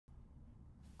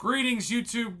Greetings,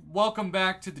 YouTube. Welcome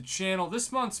back to the channel.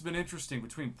 This month's been interesting.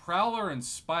 Between Prowler and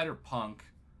Spider-Punk,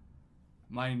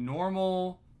 my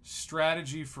normal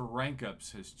strategy for rank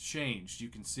ups has changed. You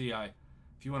can see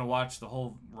if you want to watch the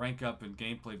whole rank up and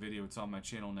gameplay video, it's on my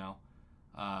channel now.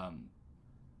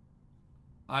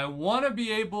 I want to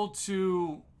be able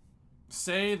to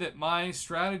say that my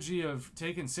strategy of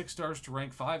taking 6 stars to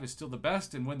rank 5 is still the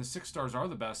best, and when the 6 stars are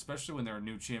the best, especially when there are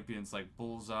new champions like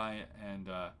Bullseye and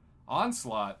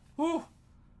Onslaught, whew,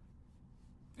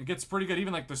 it gets pretty good.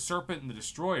 Even like the Serpent and the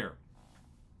Destroyer,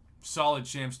 solid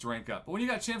champs to rank up. But when you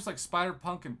got champs like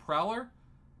Spider-Punk and Prowler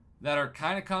that are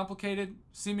kind of complicated,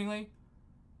 seemingly,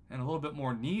 and a little bit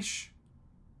more niche,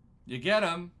 you get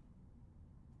them,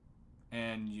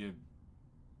 and you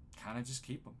kind of just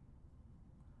keep them.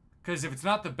 Because if it's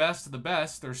not the best of the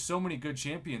best, there's so many good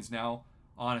champions now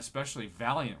on especially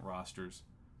Valiant rosters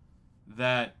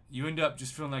that you end up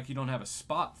just feeling like you don't have a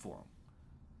spot for them.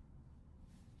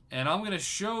 And I'm going to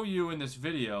show you in this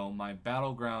video my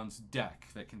Battlegrounds deck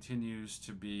that continues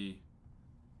to be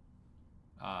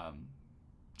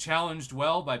challenged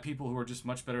well by people who are just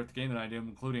much better at the game than I do,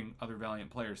 including other Valiant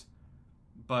players.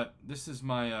 But this is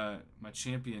my my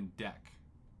champion deck.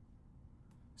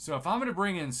 So if I'm going to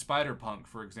bring in Spider-Punk,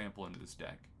 for example, into this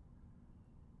deck,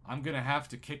 I'm going to have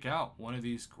to kick out one of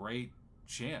these great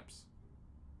champs.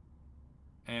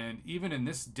 And even in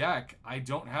this deck, I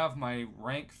don't have my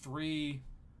rank 3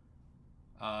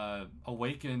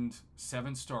 awakened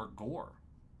 7-star Gore.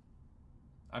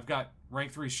 I've got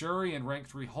rank 3 Shuri and rank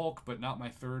 3 Hulk, but not my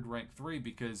third rank 3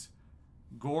 because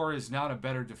Gore is not a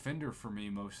better defender for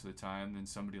me most of the time than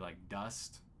somebody like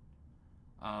Dust.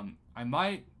 I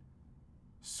might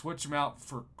switch him out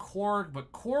for Korg,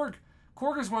 but Korg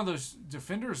is one of those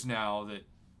defenders now that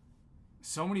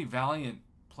so many Valiant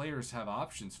players have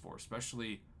options for,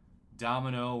 especially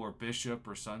Domino or Bishop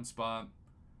or Sunspot.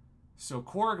 So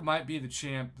Korg might be the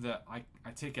champ that I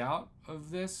take out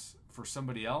of this for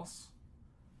somebody else.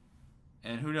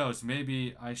 And who knows,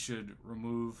 maybe I should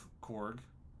remove Korg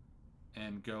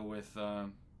and go with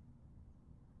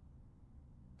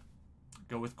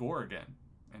Gore again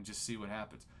and just see what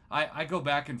happens. I go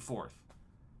back and forth.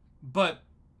 But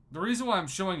the reason why I'm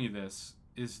showing you this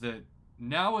is that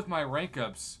now with my rank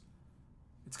ups,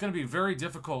 it's going to be very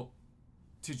difficult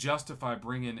to justify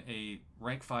bringing a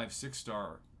rank 5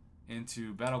 6-star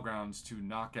into Battlegrounds to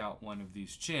knock out one of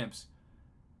these champs.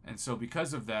 And so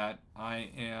because of that, I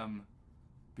am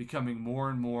becoming more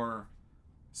and more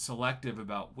selective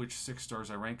about which 6 stars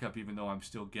I rank up, even though I'm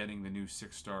still getting the new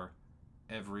 6-star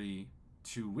every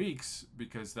 2 weeks,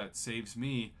 because that saves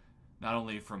me not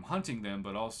only from hunting them,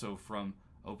 but also from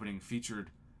opening featured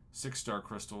 6-star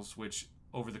crystals, which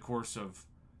over the course of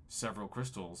several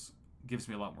crystals gives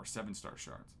me a lot more 7-star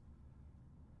shards.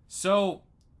 So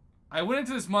I went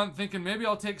into this month thinking maybe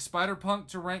I'll take Spider-Punk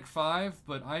to rank 5,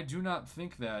 but I do not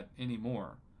think that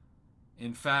anymore.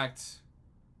 In fact,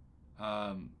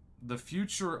 the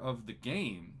future of the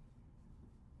game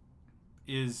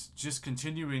is just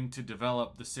continuing to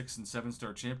develop the 6 and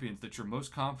 7-star champions that you're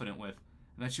most confident with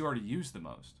and that you already use the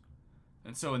most.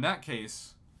 And so in that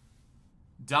case,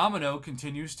 Domino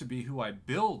continues to be who I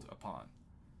build upon.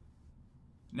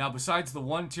 Now, besides the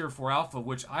 1 tier 4 alpha,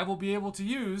 which I will be able to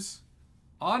use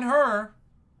on her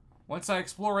once I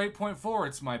explore 8.4,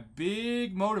 it's my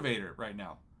big motivator right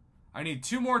now. I need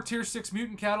 2 more tier 6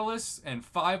 mutant catalysts and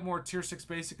 5 more tier 6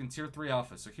 basic and tier 3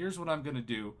 alpha. So here's what I'm going to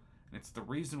do, and it's the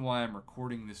reason why I'm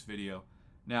recording this video.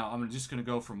 Now, I'm just going to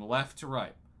go from left to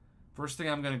right. First thing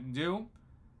I'm going to do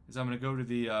is I'm going to go to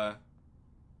the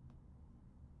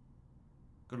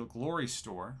Glory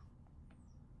Store,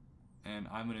 and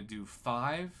I'm going to do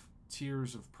 5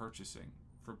 tiers of purchasing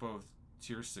for both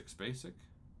tier 6 basic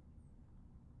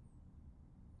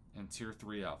and tier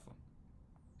 3 alpha.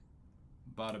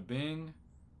 Bada bing,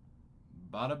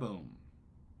 bada boom.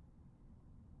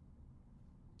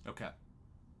 Okay.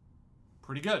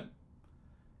 Pretty good.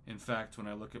 In fact, when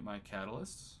I look at my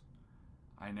catalysts,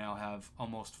 I now have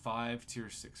almost 5 tier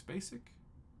 6 basic,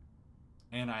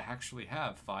 and I actually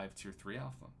have 5 tier 3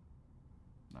 alpha.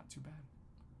 Not too bad.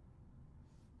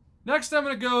 Next, I'm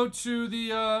going to go to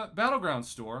the Battleground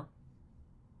store.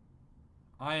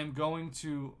 I am going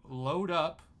to load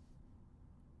up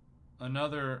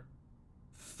another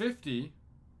 50,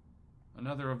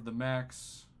 another of the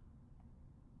max.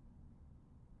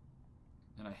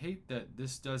 And I hate that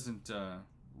this doesn't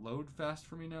load fast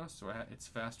for me now, so it's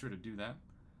faster to do that.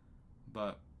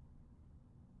 But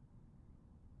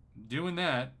doing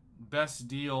that, best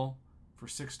deal for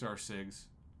 6-star SIGs.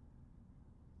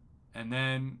 And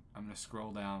then I'm going to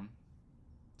scroll down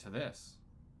to this.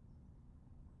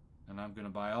 And I'm going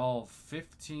to buy all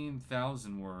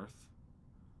 15,000 worth.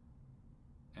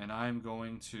 And I'm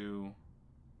going to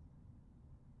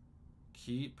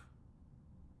keep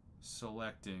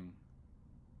selecting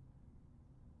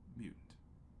mutant.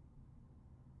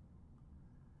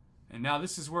 And now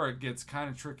this is where it gets kind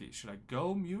of tricky. Should I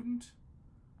go mutant?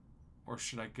 Or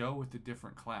should I go with a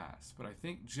different class? But I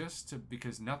think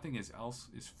because nothing else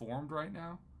is formed right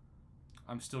now,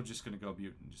 I'm still just going to go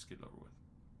mutant and just get it over with.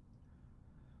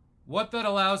 What that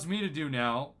allows me to do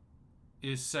now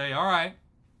is say, all right,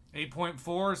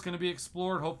 8.4 is going to be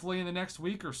explored hopefully in the next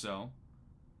week or so.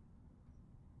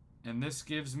 And this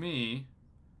gives me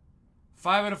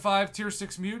 5 out of 5 tier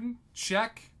 6 mutant,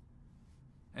 check.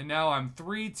 And now I'm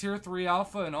 3 tier 3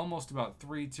 alpha and almost about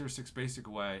 3 tier 6 basic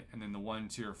away, and then the 1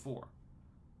 tier 4.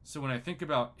 So when I think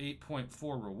about 8.4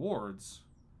 rewards,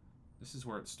 this is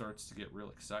where it starts to get real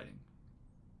exciting.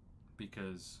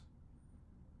 Because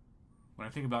when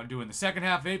I think about doing the second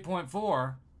half of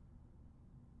 8.4,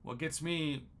 what gets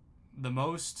me the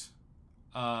most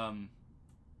targeted,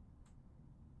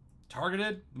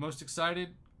 the most excited,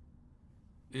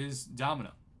 is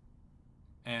Domino.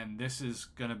 And this is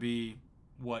going to be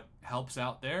what helps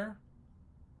out there.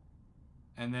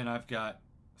 And then I've got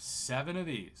 7 of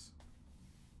these.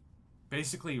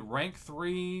 Basically, rank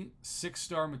 3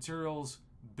 6-star materials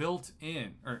built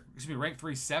in, or excuse me, rank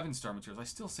 3 7-star materials. I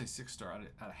still say 6-star out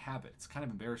of habit. It's kind of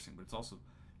embarrassing, but it's also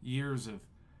years of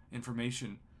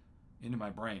information into my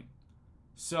brain.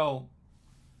 So,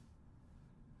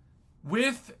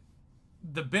 with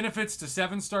the benefits to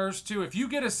 7 stars too, if you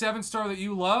get a 7-star that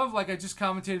you love, like I just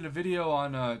commentated a video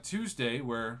on Tuesday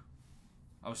where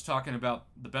I was talking about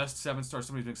the best 7-star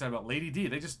somebody's been excited about, Lady D.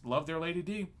 They just love their Lady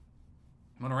D.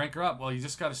 I'm going to rank her up. Well, you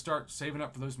just got to start saving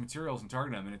up for those materials and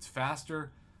targeting them. And it's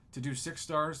faster to do 6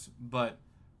 stars, but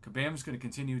Kabam's going to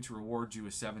continue to reward you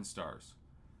with 7 stars.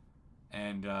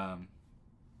 And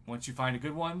once you find a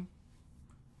good one,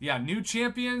 yeah, new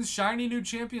champions, shiny new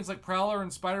champions like Prowler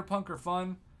and Spider-Punk are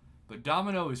fun, but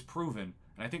Domino is proven.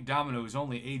 And I think Domino is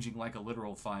only aging like a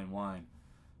literal fine wine.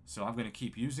 So I'm going to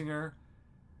keep using her.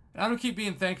 And I'm going to keep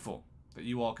being thankful that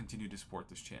you all continue to support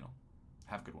this channel.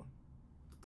 Have a good one.